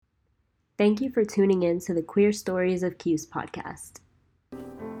Thank you for tuning in to the Queer Stories of Q's podcast.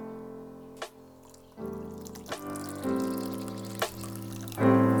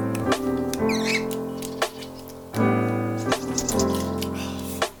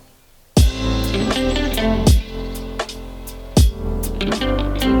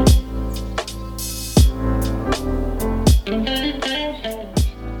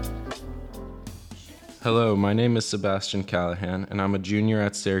 Hello, my name is Sebastian Callahan, and I'm a junior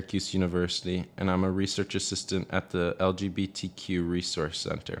at Syracuse University, and I'm a research assistant at the LGBTQ Resource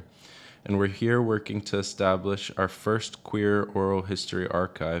Center. And we're here working to establish our first queer oral history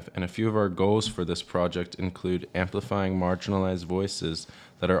archive, and a few of our goals for this project include amplifying marginalized voices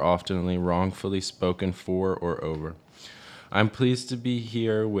that are often wrongfully spoken for or over. I'm pleased to be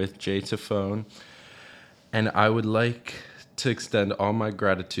here with Tifone, and I would like to extend all my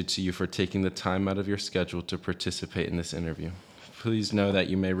gratitude to you for taking the time out of your schedule to participate in this interview. Please know that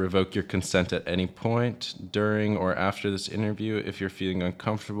you may revoke your consent at any point during or after this interview. If you're feeling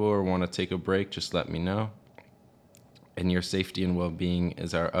uncomfortable or want to take a break, just let me know. And your safety and well-being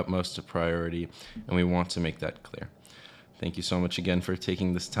is our utmost priority, and we want to make that clear. Thank you so much again for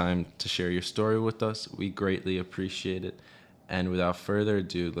taking this time to share your story with us. We greatly appreciate it. And without further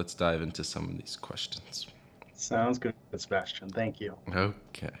ado, let's dive into some of these questions. Sounds good, Sebastian. Thank you.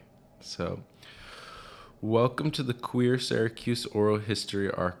 Okay. So, welcome to the Queer Syracuse Oral History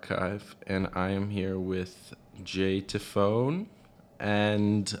Archive, and I am here with Tifone.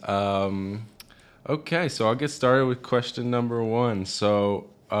 And, okay, so I'll get started with question number one. So,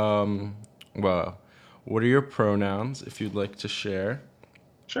 what are your pronouns, if you'd like to share?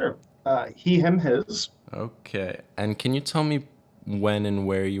 Sure. He, him, his. Okay. And can you tell me when and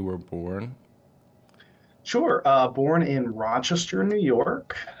where you were born? Sure. Born in Rochester, New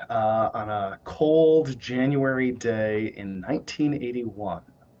York, on a cold January day in 1981.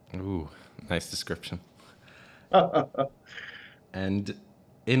 Ooh, nice description. And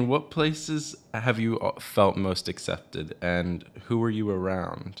in what places have you felt most accepted, and who were you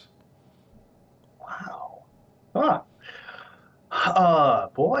around? Wow.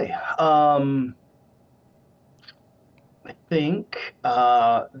 Boy. I think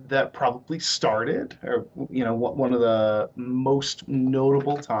that probably started, or one of the most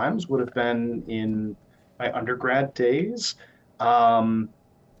notable times would have been in my undergrad days, um,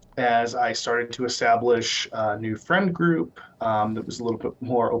 as I started to establish a new friend group that was a little bit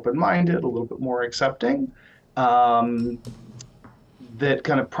more open-minded, a little bit more accepting, um, that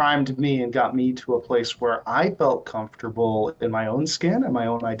kind of primed me and got me to a place where I felt comfortable in my own skin and my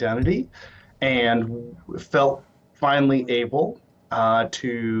own identity, and felt finally able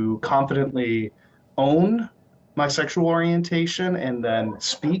to confidently own my sexual orientation and then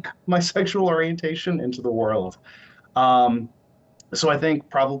speak my sexual orientation into the world. Um, so I think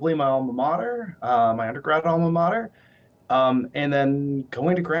probably my alma mater, my undergrad alma mater, and then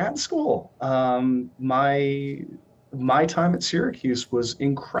going to grad school. My time at Syracuse was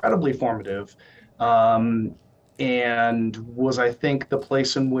incredibly formative, um, and was, I think, the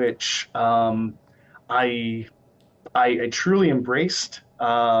place in which I I truly embraced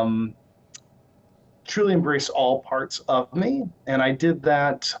all parts of me, and I did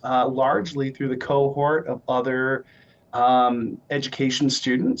that largely through the cohort of other education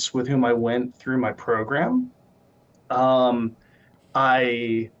students with whom I went through my program. Um,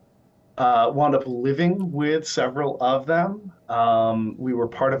 I wound up living with several of them. We were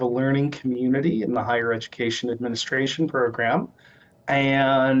part of a learning community in the higher education administration program,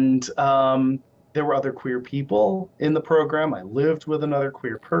 and there were other queer people in the program. I lived with another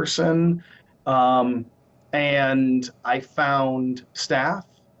queer person, um, and I found staff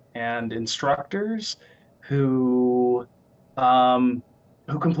and instructors who um,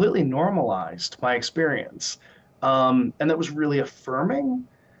 who completely normalized my experience, and that was really affirming.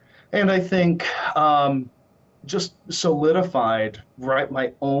 And I think just solidified, right,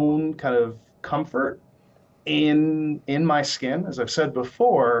 my own kind of comfort in my skin, as I've said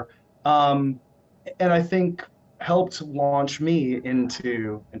before, um, and I think helped launch me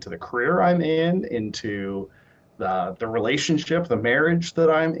into the career I'm in, into the relationship, the marriage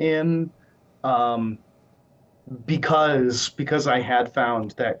that I'm in, um, because I had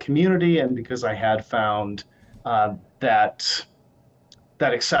found that community, and because I had found that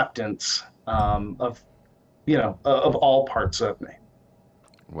acceptance, of all parts of me.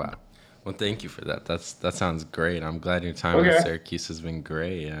 Wow. Well, thank you for that. That sounds great. I'm glad your time at Okay. Syracuse has been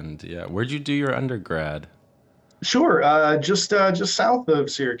great. And yeah, where'd you do your undergrad? Sure. Just south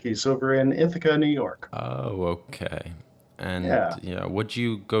of Syracuse, over in Ithaca, New York. Oh, okay. And Yeah. yeah, what'd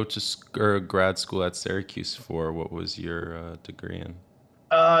you go to grad school at Syracuse for? What was your degree in?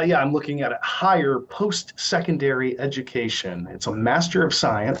 Yeah, I'm looking at a higher post-secondary education. It's a Master of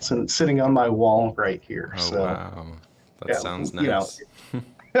Science, and it's sitting on my wall right here. Oh, So, wow. That yeah, sounds you know, nice.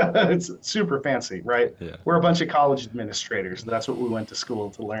 it's super fancy, right? Yeah. We're a bunch of college administrators. That's what we went to school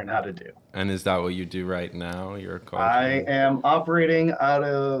to learn how to do. And is that what you do right now? You're a college I admin? am operating out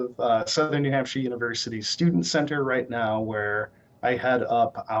of Southern New Hampshire University Student Center right now, where I head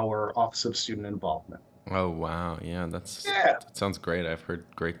up our Office of Student Involvement. Oh, wow. Yeah, Yeah, that sounds great. I've heard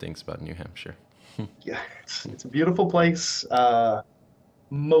great things about New Hampshire. yeah, it's a beautiful place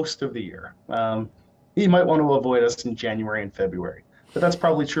most of the year. You might want to avoid us in January and February, but that's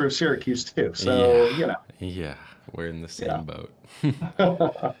probably true of Syracuse too. Yeah. So, Yeah. We're in the yeah. same boat.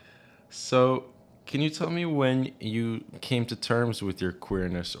 So, can you tell me when you came to terms with your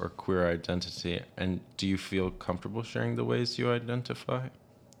queerness or queer identity, and do you feel comfortable sharing the ways you identify?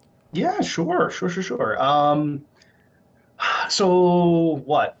 Yeah, sure. So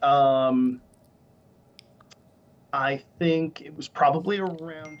what? I think it was probably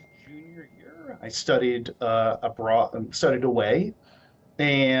around junior year. I studied abroad, studied away,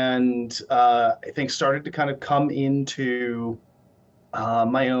 and I think started to kind of come into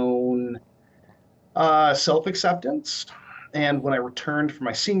my own self-acceptance. And when I returned for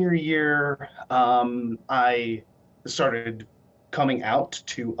my senior year, I started coming out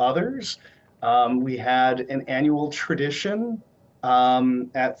to others. We had an annual tradition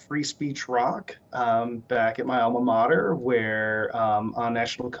at Free Speech Rock back at my alma mater, where on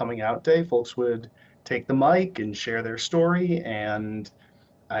National Coming Out Day, folks would take the mic and share their story. And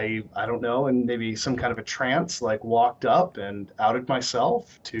I don't know, and maybe some kind of a trance, like walked up and outed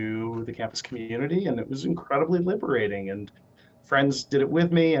myself to the campus community, and it was incredibly liberating. And friends did it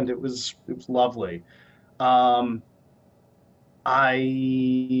with me, and it was lovely. Um,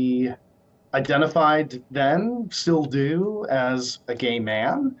 I identified then, still do, as a gay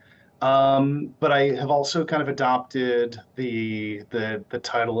man. But I have also kind of adopted the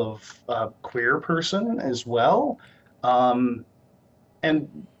title of queer person as well. Um,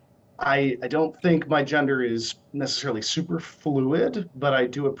 and I don't think my gender is necessarily super fluid, but I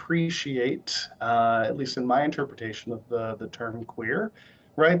do appreciate, at least in my interpretation of the term queer,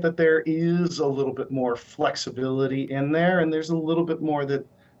 right, that there is a little bit more flexibility in there, and there's a little bit more that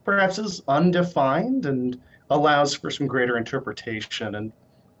perhaps is undefined and allows for some greater interpretation. And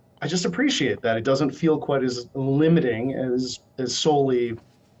I just appreciate that it doesn't feel quite as limiting as solely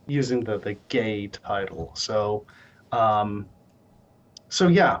using the gay title. Um, so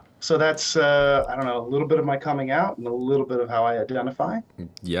yeah, so that's I don't know, a little bit of my coming out and a little bit of how I identify.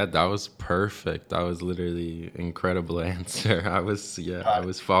 Yeah, that was perfect. That was literally incredible answer. I Got it.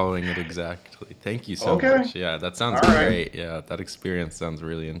 was following it exactly. Thank you so Okay. much. Yeah, that sounds All right. great. Yeah, that experience sounds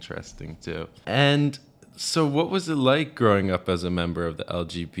really interesting too. And so what was it like growing up as a member of the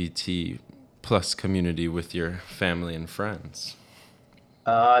LGBT plus community with your family and friends?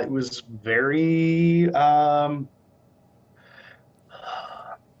 It was very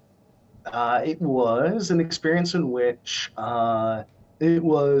it was an experience in which it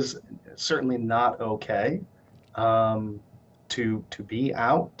was certainly not okay um, to be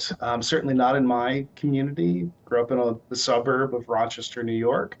out. Certainly not in my community. Grew up in the suburb of Rochester, New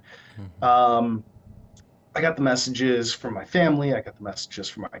York. Um, I got the messages from my family. I got the messages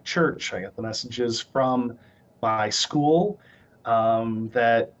from my church. I got the messages from my school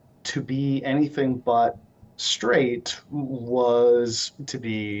that to be anything but straight was to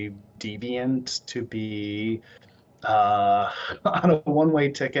be deviant, to be on a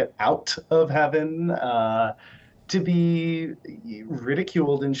one-way ticket out of heaven, to be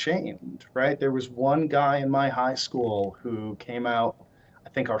ridiculed and shamed, right? There was one guy in my high school who came out, I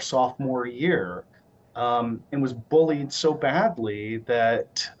think, our sophomore year, and was bullied so badly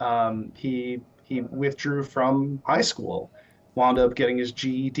that he withdrew from high school, wound up getting his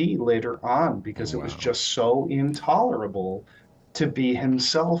GED later on because it was Wow. just so intolerable to be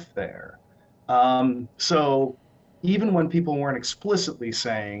himself there. So even when people weren't explicitly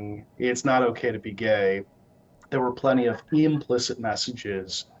saying it's not okay to be gay, there were plenty of implicit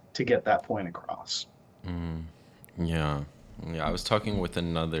messages to get that point across. Yeah. Yeah, I was talking with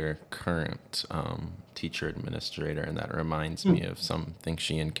another current teacher administrator, and that reminds me Hmm. of something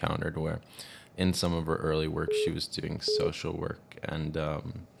she encountered where in some of her early work, she was doing social work, and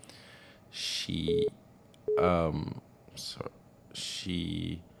she, so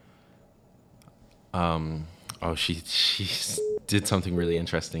she, she did something really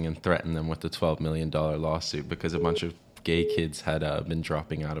interesting and threatened them with a $12 million lawsuit because a bunch of gay kids had been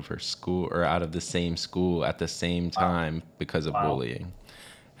dropping out of her school or out of the same school at the same Wow. time because of Wow. bullying.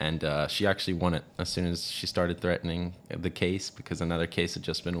 and she actually won it as soon as she started threatening the case, because another case had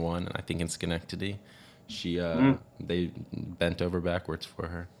just been won, and I think in Schenectady, Mm. they bent over backwards for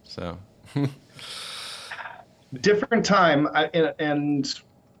her. So Different time, and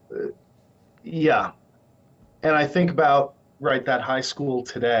yeah, and I think about right that high school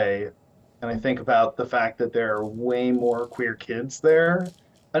today, and I think about the fact that there are way more queer kids there,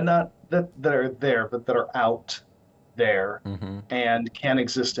 and not that are there, but that are out there hmm and can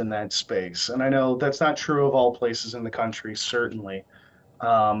exist in that space. And I know that's not true of all places in the country, certainly.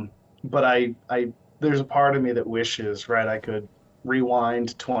 But there's a part of me that wishes, right, I could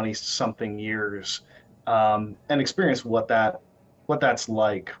rewind 20 something years, and experience what that's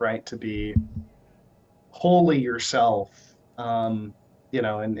like, right, to be wholly yourself,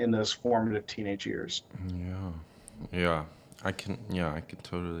 in those formative teenage years. yeah, yeah, I can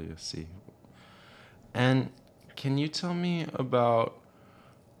totally see. And can you tell me about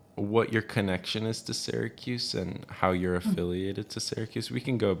what your connection is to Syracuse and how you're affiliated to Syracuse? We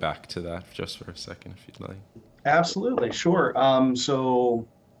can go back to that just for a second if you'd like. Absolutely, sure. So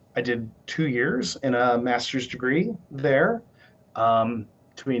I did 2 years in a master's degree there,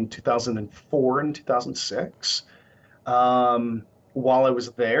 between 2004 and 2006. While I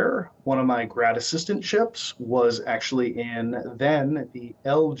was there, one of my grad assistantships was actually in then the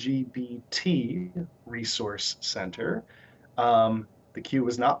LGBT Resource Center. The Q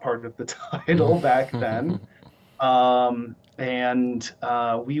was not part of the title back then. And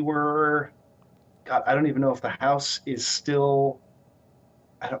we were, God, I don't even know if the house is still,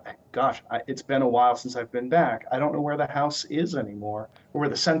 I don't, gosh, it's been a while since I've been back. I don't know where the house is anymore, or where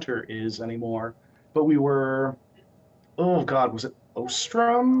the center is anymore. But we were, oh God, was it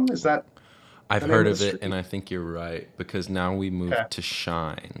Ostrom? Is that I've the name heard of the of it, and street? I think you're right because now we Okay. moved to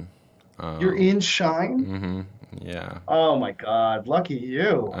Shine. You're Um, in Shine? hmm yeah, Oh my God, lucky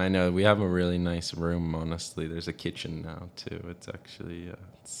you. I know we have a really nice room. Honestly, there's a kitchen now too. It's actually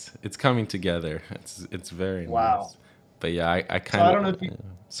it's coming together. It's very Wow. nice. But yeah, I So kind I of don't know if you,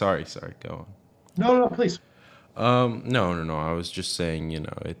 sorry. Go on. no, no, no, please. No. I was just saying,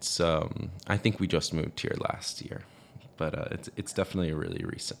 it's I think we just moved here last year, but it's definitely a really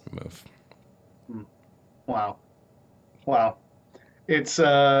recent move. Hmm. Wow. Wow. It's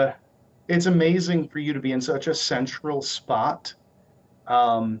uh it's amazing for you to be in such a central spot.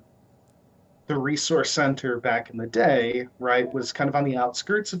 Um, the resource center back in the day, right, was kind of on the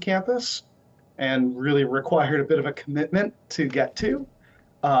outskirts of campus and really required a bit of a commitment to get to.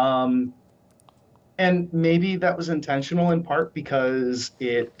 Um, and maybe that was intentional in part because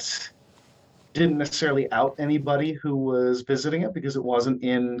it didn't necessarily out anybody who was visiting it because it wasn't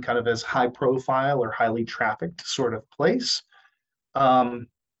in kind of as high profile or highly trafficked sort of place. Um,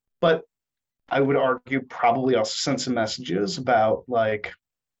 but I would argue probably also sent some messages about like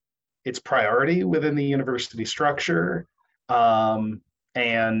its priority within the university structure, um,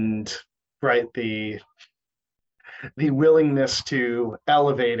 and right the willingness to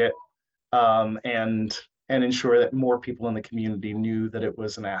elevate it, and ensure that more people in the community knew that it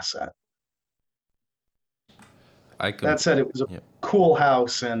was an asset. I can, That said, it was a yeah. cool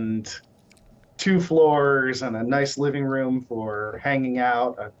house and 2 floors and a nice living room for hanging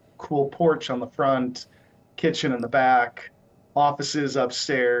out, a cool porch on the front, kitchen in the back, offices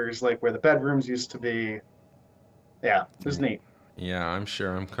upstairs, like where the bedrooms used to be. Yeah, it was neat. Yeah, I'm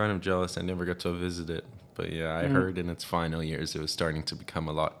sure. I'm kind of jealous I never got to visit it. But yeah, I Mm, heard in its final years it was starting to become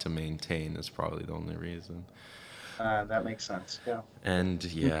a lot to maintain, is probably the only reason. that makes sense. Yeah. And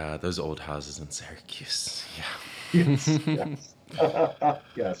Mm, yeah, those old houses in Syracuse. yes. Yeah. Yes.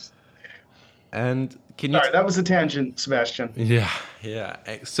 Yes. And can you Sorry, that was a tangent, Sebastian. yeah, yeah.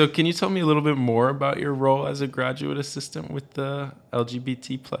 So can you tell me a little bit more about your role as a graduate assistant with the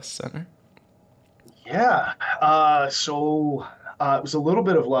LGBT plus center? Yeah. It was a little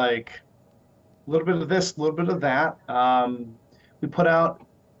bit of like a little bit of this, a little bit of that. We put out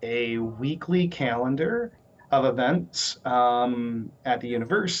a weekly calendar of events, at the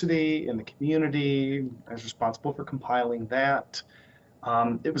university, in the community. I was responsible for compiling that.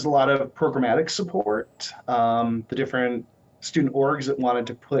 It was a lot of programmatic support, the different student orgs that wanted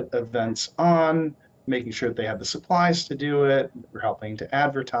to put events on, making sure that they had the supplies to do it. We're helping to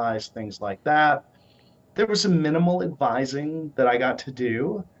advertise, things like that. There was some minimal advising that I got to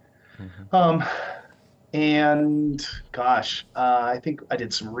do. hmm Um, and gosh, I think I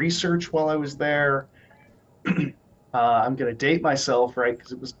did some research while I was there. I'm going to date myself, right?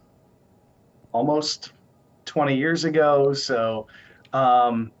 Because it was almost 20 years ago. So,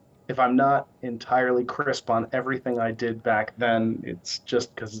 if I'm not entirely crisp on everything I did back then, it's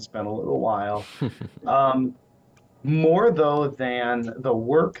just because it's been a little while. Um, More though than the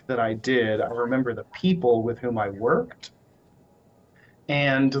work that I did, I remember the people with whom I worked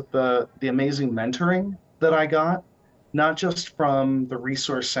and the amazing mentoring that I got, not just from the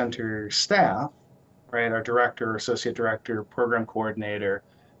resource center staff, right, our director, associate director, program coordinator,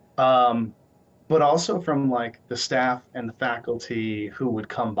 um, but also from like the staff and the faculty who would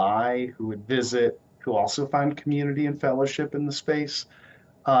come by, who would visit, who also find community and fellowship in the space.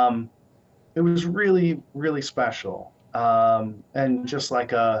 Um, it was really, really special. And just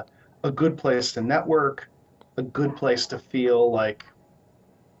like a good place to network, a good place to feel like,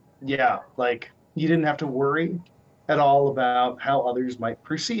 yeah, like you didn't have to worry at all about how others might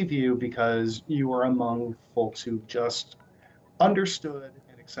perceive you because you were among folks who just understood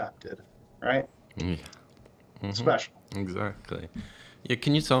and accepted, right? Yeah. Mm-hmm. Special. Exactly. Yeah,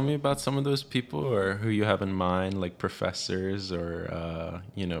 can you tell me about some of those people or who you have in mind, like professors or,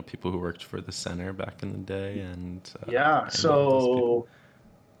 people who worked for the center back in the day and Yeah. any of those people? So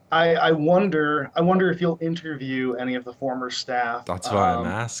I wonder if you'll interview any of the former staff. That's why I'm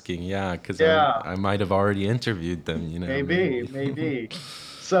asking, yeah, because Yeah, I might have already interviewed them, maybe, maybe. maybe.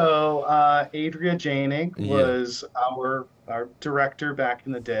 So Adria Janig Yeah. was our director back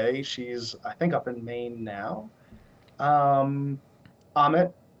in the day. She's I think up in Maine now. Um,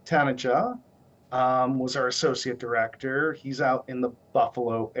 Amit Taneja was our associate director. He's out in the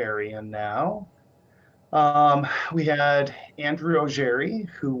Buffalo area now. We had Andrew O'Jerry,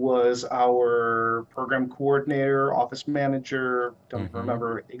 who was our program coordinator, office manager. Don't even Mm-hmm.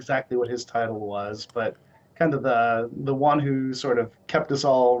 remember exactly what his title was, but kind of the one who sort of kept us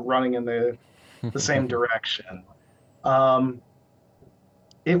all running in the same direction. Um,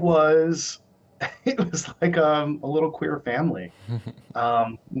 it was it was like a little queer family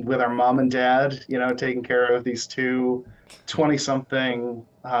with our mom and dad, taking care of these two 20 something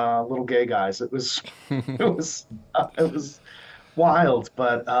little gay guys. It was wild,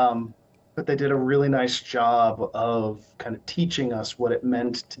 but they did a really nice job of kind of teaching us what it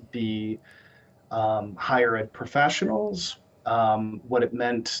meant to be higher ed professionals, what it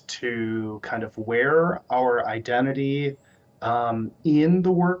meant to kind of wear our identity in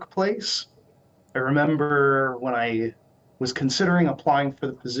the workplace. I remember when I was considering applying for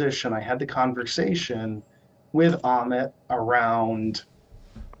the position, I had the conversation with Amit around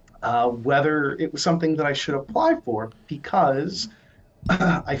whether it was something that I should apply for because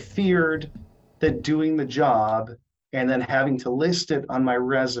I feared that doing the job and then having to list it on my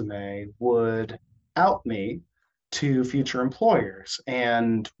resume would out me to future employers.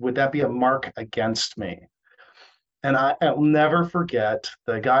 And would that be a mark against me? And I'll never forget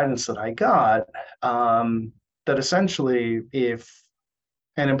the guidance that I got that essentially, if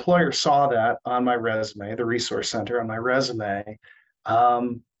an employer saw that on my resume, the resource center on my resume,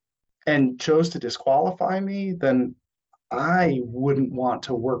 um, and chose to disqualify me, then I wouldn't want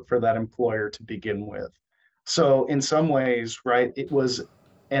to work for that employer to begin with. So, in some ways, right, it was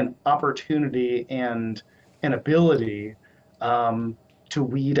an opportunity and an ability um, to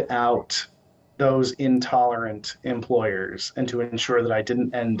weed out those intolerant employers and to ensure that I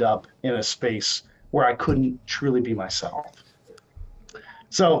didn't end up in a space where I couldn't truly be myself.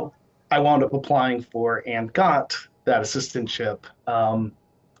 So, I wound up applying for and got that assistantship.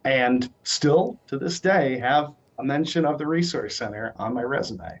 And still to this day have a mention of the resource center on my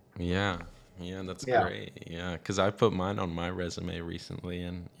resume. Yeah, yeah, that's Yeah, great. Yeah, because I put mine on my resume recently,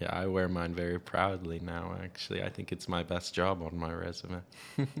 and yeah, I wear mine very proudly now. Actually, I think it's my best job on my resume.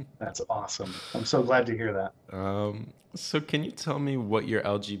 that's awesome. I'm so glad to hear that. So can you tell me what your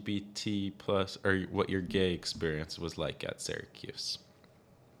LGBT plus or what your gay experience was like at Syracuse?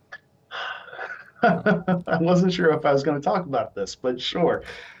 I wasn't sure if I was going to talk about this, but sure.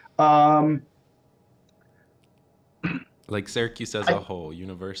 Um, Like Syracuse as a I whole,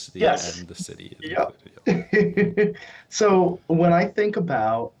 university yes, and the city is yep. included. So when I think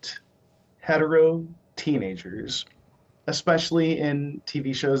about hetero teenagers, especially in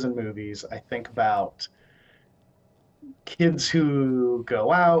TV shows and movies, I think about kids who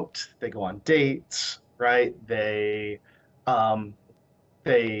go out, they go on dates, right? Um,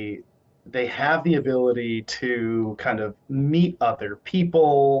 they they have the ability to kind of meet other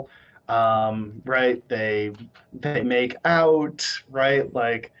people, right? They make out, right?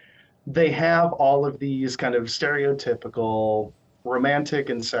 Like they have all of these kind of stereotypical romantic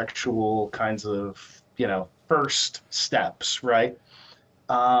and sexual kinds of first steps, right?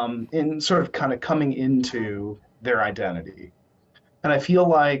 In sort of kind of coming into their identity. And I feel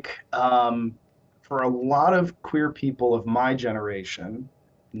like for a lot of queer people of my generation,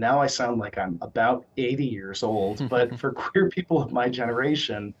 now I sound like I'm about 80 years old, but for queer people of my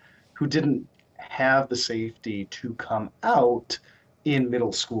generation who didn't have the safety to come out in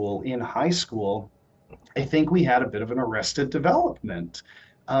middle school, in high school, I think we had a bit of an arrested development.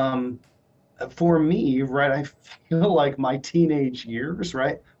 Um, for me, right, I feel like my teenage years,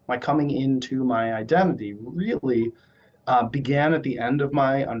 right, my coming into my identity really began at the end of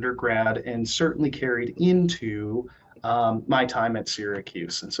my undergrad and certainly carried into my time at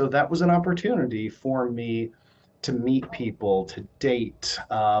Syracuse. And so that was an opportunity for me to meet people, to date.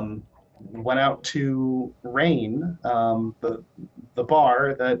 Went out to Rain, the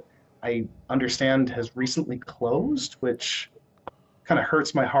bar that I understand has recently closed, which kind of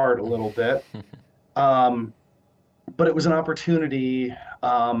hurts my heart a little bit. Um, but it was an opportunity,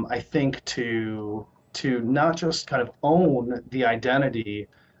 I think, to not just kind of own the identity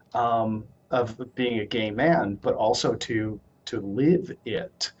of being a gay man, but also to live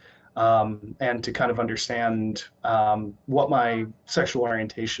it, and to kind of understand what my sexual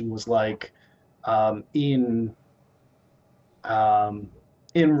orientation was like in um,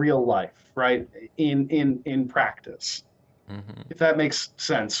 in real life, right? In practice, Hmm. if that makes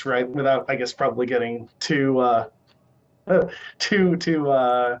sense, right? Without, I guess, probably getting too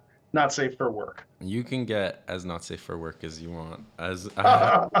too not safe for work. You can get as not safe for work as you want. As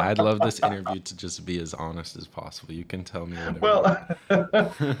I'd love this interview to just be as honest as possible. You can tell me whatever you Well,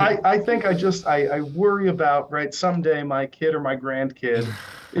 I think I worry about, right, someday my kid or my grandkid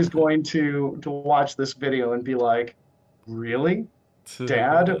is going to watch this video and be like, really?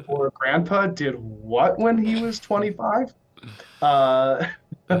 Dad want. or grandpa did what when he was 25? Uh,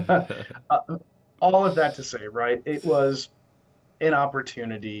 all of that to say, right? It was an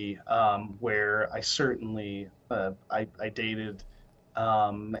opportunity where I certainly I dated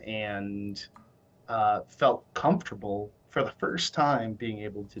and felt comfortable for the first time being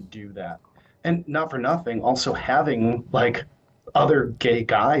able to do that. And not for nothing, also having like other gay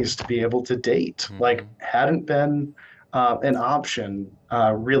guys to be able to date, like Hmm. hadn't been an option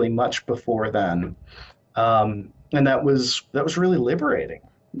really much before then. And that was really liberating.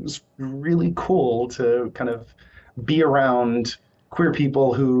 It was really cool to kind of be around queer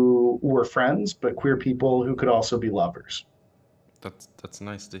people who were friends, but queer people who could also be lovers. That's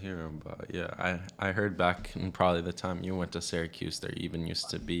nice to hear about. Yeah, I heard back in probably the time you went to Syracuse, there even used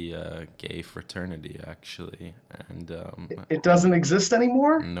to be a gay fraternity actually, and It doesn't exist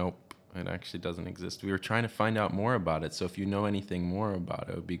anymore. nope, it actually doesn't exist. We were trying to find out more about it, so if you know anything more about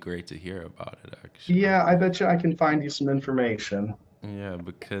it, it would be great to hear about it actually. Yeah, I bet you I can find you some information. Yeah,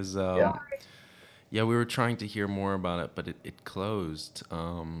 because Yeah. yeah, we were trying to hear more about it, but it closed.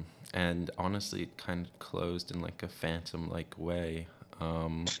 And honestly, it kind of closed in like a phantom like way.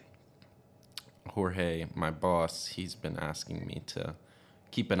 Um, Jorge, my boss, he's been asking me to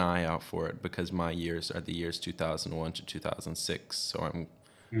keep an eye out for it because my years are the years 2001 to 2006. So I'm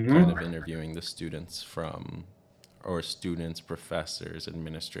kind Hmm. of interviewing the students from, or students, professors,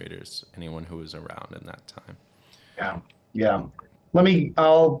 administrators, anyone who was around in that time. Yeah. Yeah.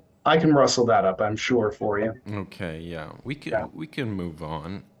 I can rustle that up, I'm sure, for you. Okay, yeah, Yeah. we can move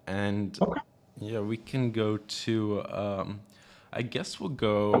on, and Okay. yeah, we can go to. I guess we'll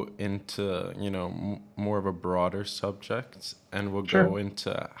go into more of a broader subject, and we'll go Sure.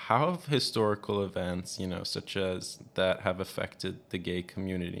 into how have historical events such as that have affected the gay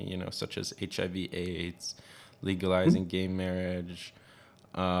community, such as HIV/AIDS, legalizing gay marriage,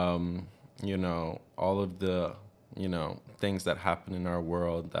 um, all of the, things that happen in our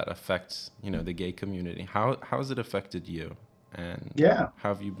world that affect, the gay community. How has it affected you? And Yeah.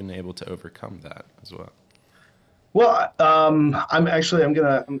 how have you been able to overcome that as well? Well, I'm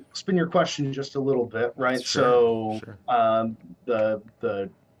gonna spin your question just a little bit, right? Sure, So, sure. the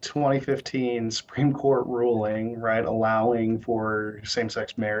 2015 Supreme Court ruling, right, allowing for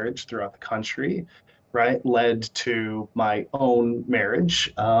same-sex marriage throughout the country, right, led to my own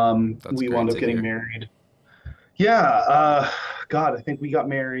marriage. That's We wound great up to getting hear. married. Yeah, God, I think we got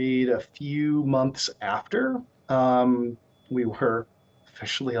married a few months after we were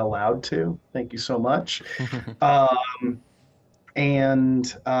officially allowed to. Thank you so much. Um, and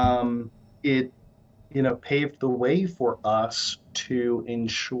it paved the way for us to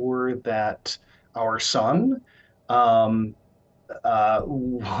ensure that our son um,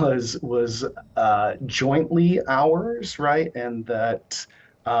 was jointly ours, right, and that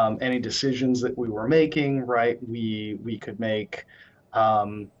any decisions that we were making, right, we could make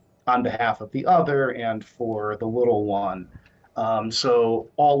um, on behalf of the other and for the little one. So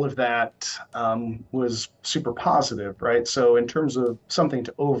all of that was super positive, right? So in terms of something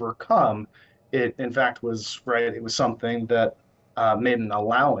to overcome, it in fact was right. It was something that made an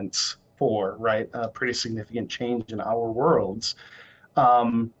allowance for right a pretty significant change in our worlds.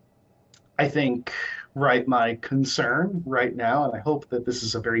 Um, I think, right, my concern right now, and I hope that this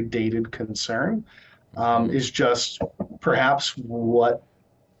is a very dated concern, Hmm. is just perhaps what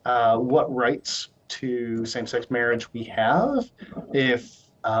rights to same-sex marriage we have if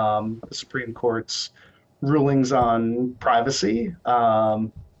the Supreme Court's rulings on privacy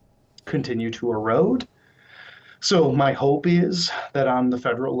continue to erode. So my hope is that on the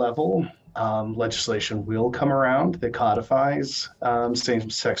federal level, legislation will come around that codifies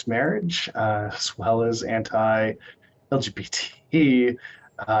same-sex marriage, as well as anti-LGBT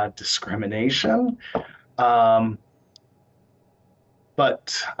discrimination. Um,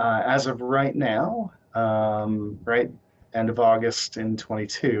 but as of right now, right, end of August in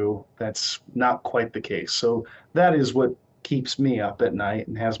 22, that's not quite the case. So that is what keeps me up at night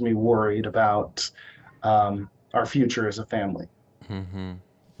and has me worried about our future as a family. Hmm.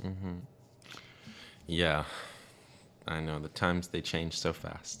 Hmm. Yeah, I know the times they change so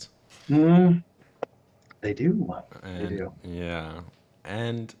fast. Mm, they do. They And do. yeah.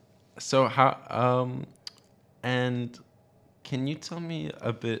 And so and can you tell me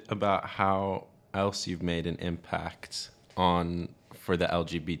a bit about how else you've made an impact on for the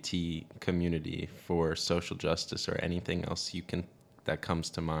LGBT community for social justice or anything else you can that comes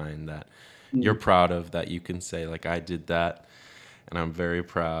to mind that you're Mm. proud of that you can say like I did that and I'm very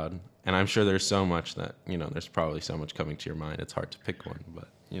proud. And I'm sure there's so much that, there's probably so much coming to your mind. It's hard to pick one, but.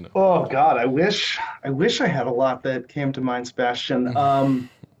 Oh God, I wish I had a lot that came to mind, Sebastian.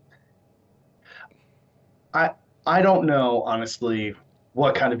 I I don't know honestly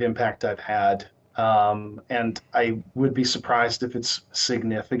what kind of impact I've had, and I would be surprised if it's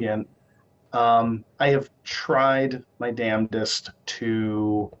significant. I have tried my damnedest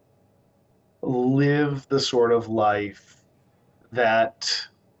to live the sort of life that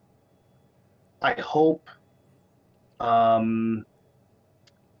I hope um,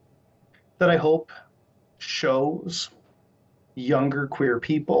 that I hope shows younger queer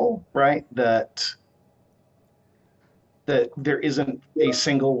people, right, that there isn't a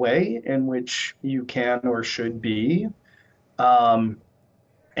single way in which you can or should be. Um,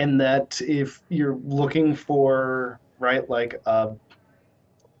 and that if you're looking for, right, like a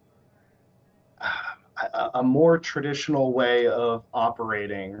more traditional way of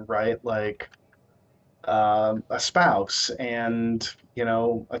operating, right, like a spouse and,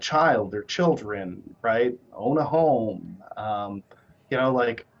 a child or children, right, own a home,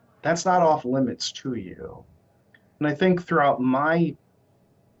 like that's not off limits to you. And I think throughout my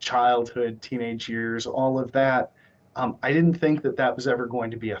childhood, teenage years, all of that, I didn't think that that was ever going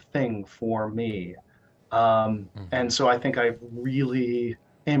to be a thing for me. And so I think I've really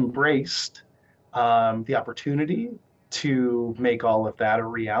embraced the opportunity to make all of that a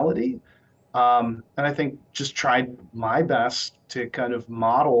reality. And I think just tried my best to kind of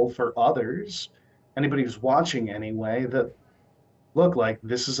model for others, anybody who's watching anyway, that look, like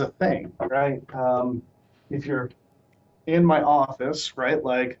this is a thing, right? If you're in my office, right,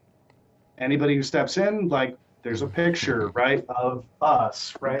 like anybody who steps in, like there's a picture, right, of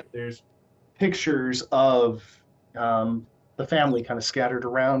us, right? There's pictures of the family kind of scattered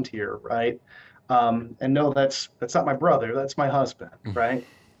around here, right? And no, that's not my brother, that's my husband, right?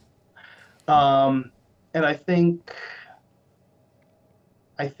 Um, and I think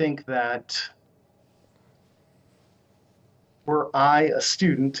that were I a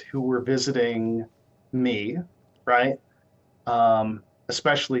student who were visiting me, right?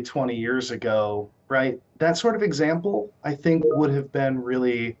 Especially 20 years ago, right? That sort of example, I think, would have been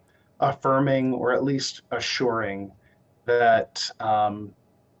really affirming or at least assuring that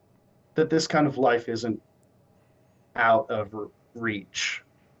that this kind of life isn't out of reach.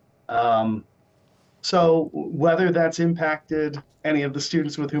 Um, so whether that's impacted any of the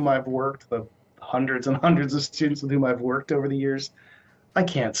students with whom I've worked, the hundreds and hundreds of students with whom I've worked over the years, I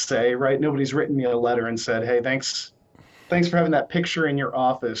can't say, right? Nobody's written me a letter and said, "Hey, thanks for having that picture in your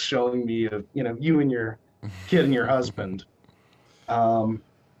office showing me of, you and your kid and your husband." Um,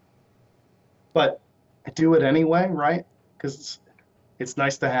 but I do it anyway, right? Because it's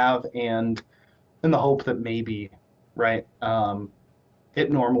nice to have, and in the hope that maybe, right, it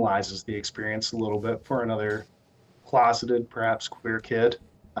normalizes the experience a little bit for another closeted, perhaps queer kid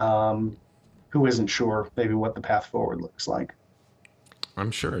um, who isn't sure maybe what the path forward looks like.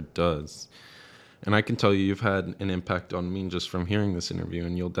 I'm sure it does. And I can tell you, you've had an impact on me just from hearing this interview,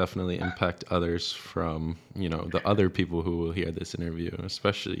 and you'll definitely impact others from, the other people who will hear this interview,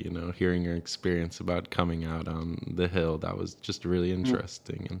 especially, hearing your experience about coming out on the Hill. That was just really Mm.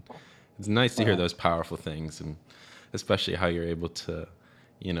 interesting. And it's nice to hear Well, those powerful things, and especially how you're able to,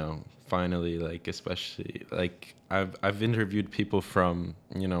 finally, like, especially, like, I've interviewed people from,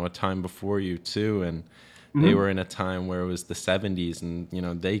 a time before you too, and they Mhm. were in a time where it was the 70s, and,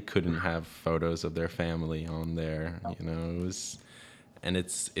 they couldn't have photos of their family on there. It was, and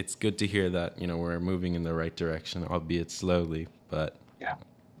it's good to hear that, we're moving in the right direction, albeit slowly, but Yeah,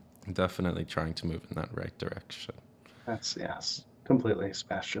 definitely trying to move in that right direction. that's yes, completely,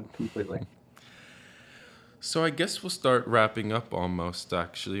 Sebastian, completely. So I guess we'll start wrapping up almost,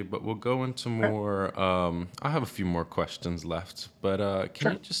 actually, but we'll go into Okay, more. I have a few more questions left, but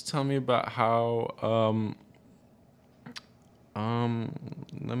can you sure. just tell me about how? Um, I'm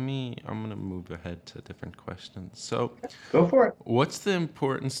gonna move ahead to different questions. So, Go for it. what's the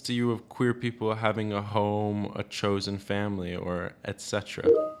importance to you of queer people having a home, a chosen family, or etc.?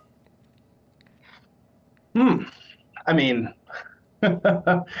 Hmm. I mean,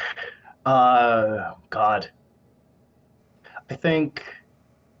 God, I think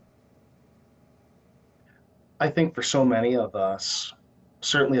I think for so many of us,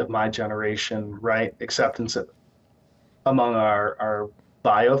 certainly of my generation, right, acceptance among our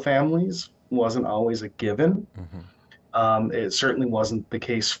bio families wasn't always a given. Mm-hmm. It certainly wasn't the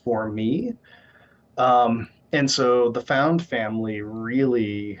case for me. And so the found family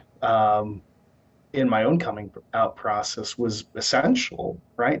really, in my own coming out process, was essential,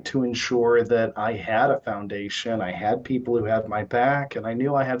 right, to ensure that I had a foundation, I had people who had my back, and I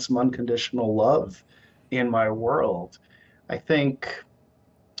knew I had some unconditional love in my world. I think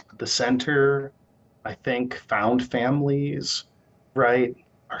the center, I think found families, right,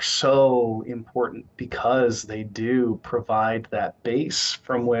 are so important because they do provide that base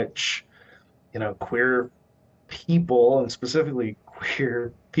from which, queer people, and specifically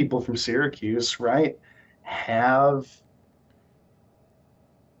queer people from Syracuse, right, have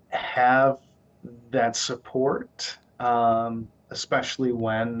have that support, especially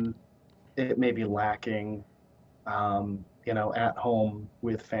when it may be lacking, at home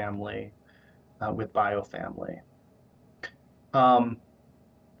with family, with bio family. Um,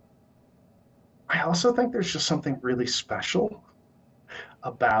 I also think there's just something really special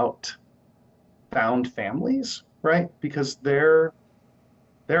about found families, right? Because they're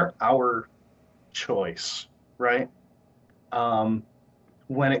our choice, right? Um,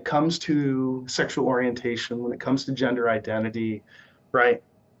 when it comes to sexual orientation, when it comes to gender identity, right?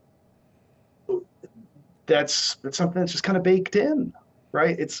 That's something that's just kind of baked in,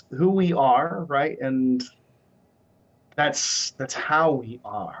 right? It's who we are, right? And that's how we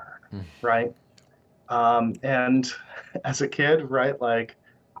are, right? And as a kid, right, like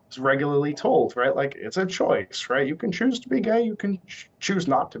I was regularly told, right, like it's a choice, right? You can choose to be gay, you can choose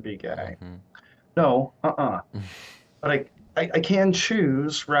not to be gay. Mm-hmm. No, but I can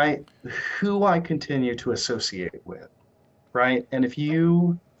choose, right, who I continue to associate with, right? And if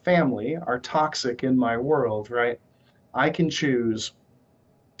you, family, are toxic in my world, right, I can choose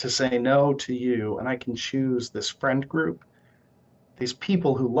to say no to you, and I can choose this friend group, these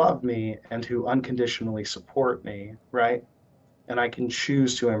people who love me and who unconditionally support me, right? And I can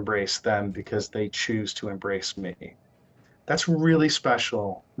choose to embrace them because they choose to embrace me. That's really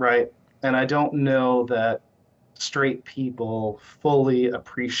special, right? And I don't know that straight people fully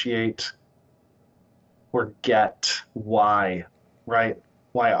appreciate or get why, right?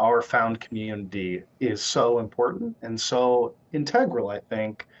 Why our found community is so important and so integral, I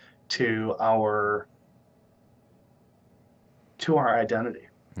think, to our identity.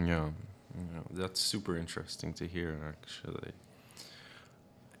 Yeah, that's super interesting to hear, actually.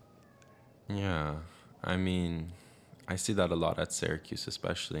 Yeah, I mean, I see that a lot at Syracuse,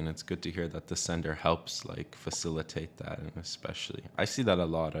 especially, and it's good to hear that the sender helps like facilitate that, and especially I see that a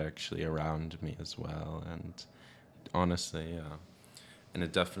lot actually around me as well, and honestly, yeah, and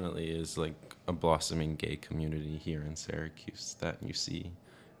it definitely is like a blossoming gay community here in Syracuse that you see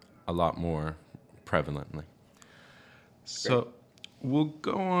a lot more prevalently. Great. So we'll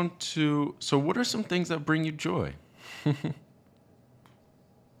go on to, so what are some things that bring you joy?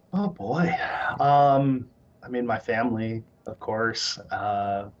 Oh boy. I mean, my family, of course.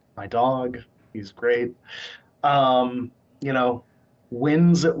 My dog, he's great. Um, you know,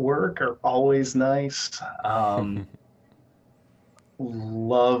 wins at work are always nice.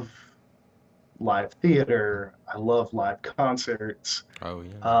 Love live theater. I love live concerts. Oh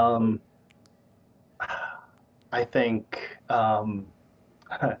yeah. Um, I think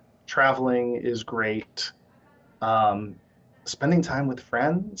traveling is great. Um, spending time with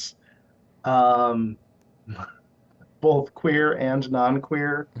friends, um, both queer and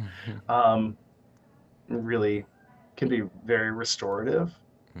non-queer, um, really can be very restorative,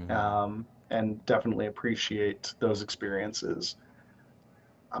 Yeah. and definitely appreciate those experiences.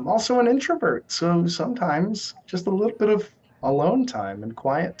 I'm also an introvert, so sometimes just a little bit of alone time and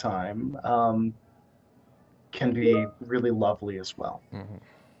quiet time can be really lovely as well.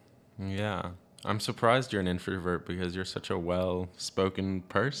 Yeah. I'm surprised you're an introvert because you're such a well-spoken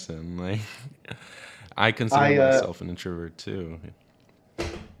person. Like, I consider I myself an introvert too.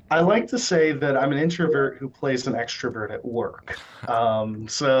 I like to say that I'm an introvert who plays an extrovert at work.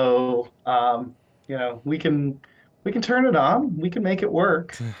 We can turn it on, we can make it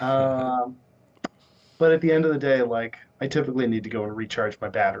work. But at the end of the day, like I typically need to go and recharge my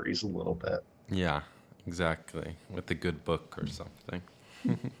batteries a little bit, Yeah, exactly. With a good book or something.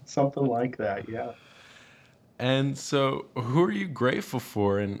 something like that. Yeah. And so, who are you grateful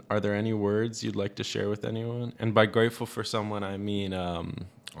for? And are there any words you'd like to share with anyone? And by grateful for someone, I mean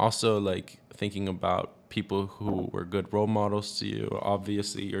also like thinking about people who were good role models to you.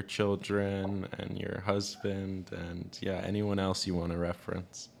 Obviously, your children and your husband, and yeah, anyone else you want to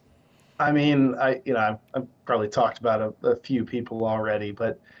reference. I mean, I've probably talked about a few people already,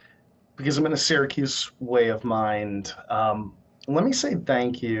 but because I'm in a Syracuse way of mind, let me say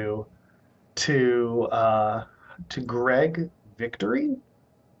thank you to Greg Victory,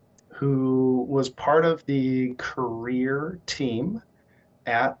 who was part of the career team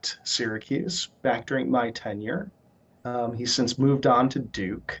at Syracuse back during my tenure. He's since moved on to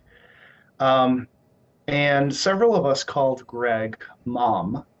Duke. Um, and several of us called Greg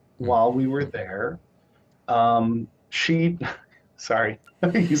Mom while we were there. She, sorry,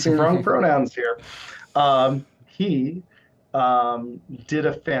 using wrong pronouns here. He did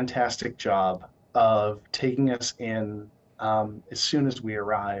a fantastic job of taking us in as soon as we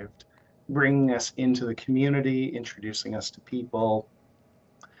arrived, bringing us into the community, introducing us to people,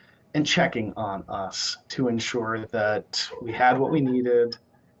 and checking on us to ensure that we had what we needed,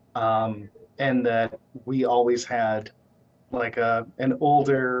 um, and that we always had like an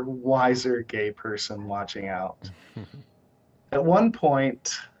older, wiser gay person watching out. At one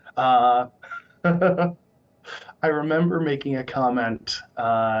point, uh, I remember making a comment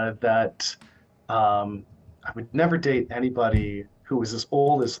that I would never date anybody who was as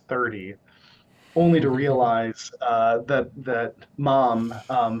old as 30, only to realize that mom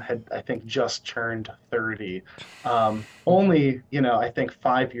had, I think, just turned 30. Only, I think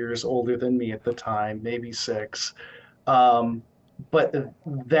 5 years older than me at the time, maybe six. Um, but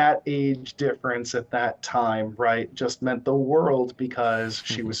that age difference at that time, right, just meant the world because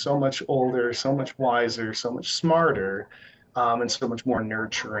she was so much older, so much wiser, so much smarter, and so much more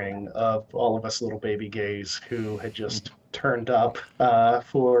nurturing of all of us little baby gays who had just turned up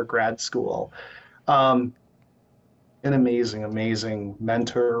for grad school. Um, an amazing, amazing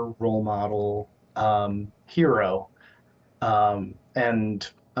mentor, role model, hero, and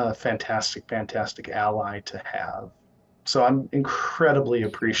a fantastic, fantastic ally to have. So I'm incredibly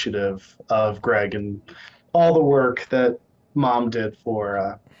appreciative of Greg and all the work that Mom did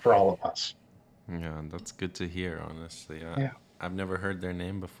for all of us. Yeah, that's good to hear, honestly. Yeah. I've never heard their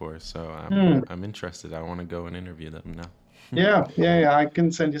name before, so Hmm. I'm interested. I want to go and interview them now. Yeah, yeah, yeah. I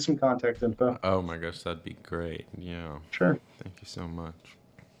can send you some contact info. Oh my gosh, that'd be great. Yeah. Sure. Thank you so much.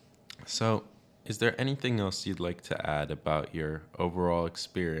 So, is there anything else you'd like to add about your overall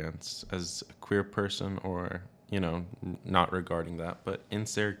experience as a queer person or, not regarding that, but in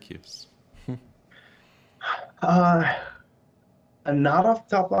Syracuse? Uh, and not off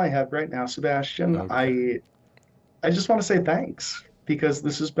the top of my head right now, Sebastian. Okay. I just want to say thanks because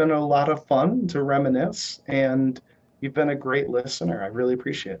this has been a lot of fun to reminisce, and you've been a great listener. I really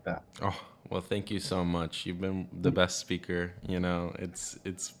appreciate that. Oh, well, thank you so much. You've been the best speaker,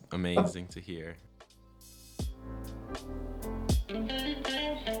 It's amazing to hear.